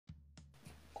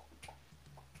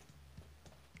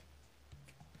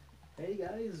Hey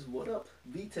guys, what up?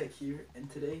 VTech here, and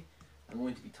today I'm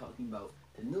going to be talking about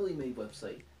the newly made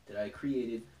website that I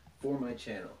created for my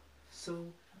channel. So,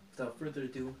 without further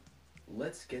ado,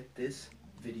 let's get this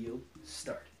video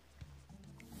started.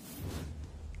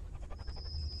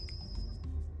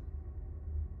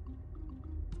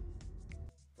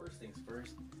 First things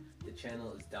first, the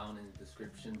channel is down in the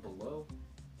description below,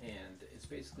 and it's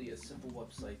basically a simple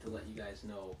website to let you guys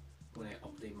know when I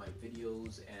update my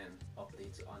videos and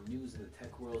updates on news in the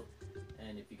tech world.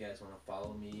 And if you guys want to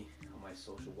follow me on my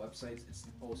social websites, it's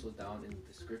also down in the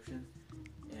description.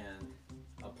 And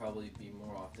I'll probably be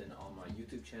more often on my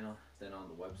YouTube channel than on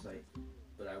the website,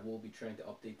 but I will be trying to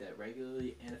update that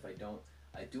regularly, and if I don't,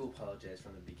 I do apologize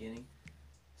from the beginning.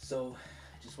 So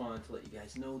I just wanted to let you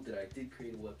guys know that I did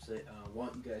create a website. I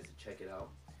want you guys to check it out,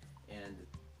 and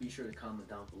be sure to comment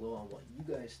down below on what you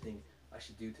guys think I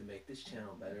should do to make this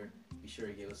channel better. Be sure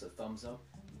to give us a thumbs up.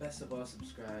 Best of all,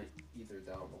 subscribe either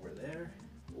down over there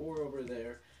or over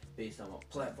there based on what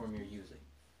platform you're using.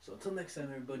 So until next time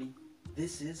everybody,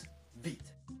 this is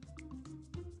VTech.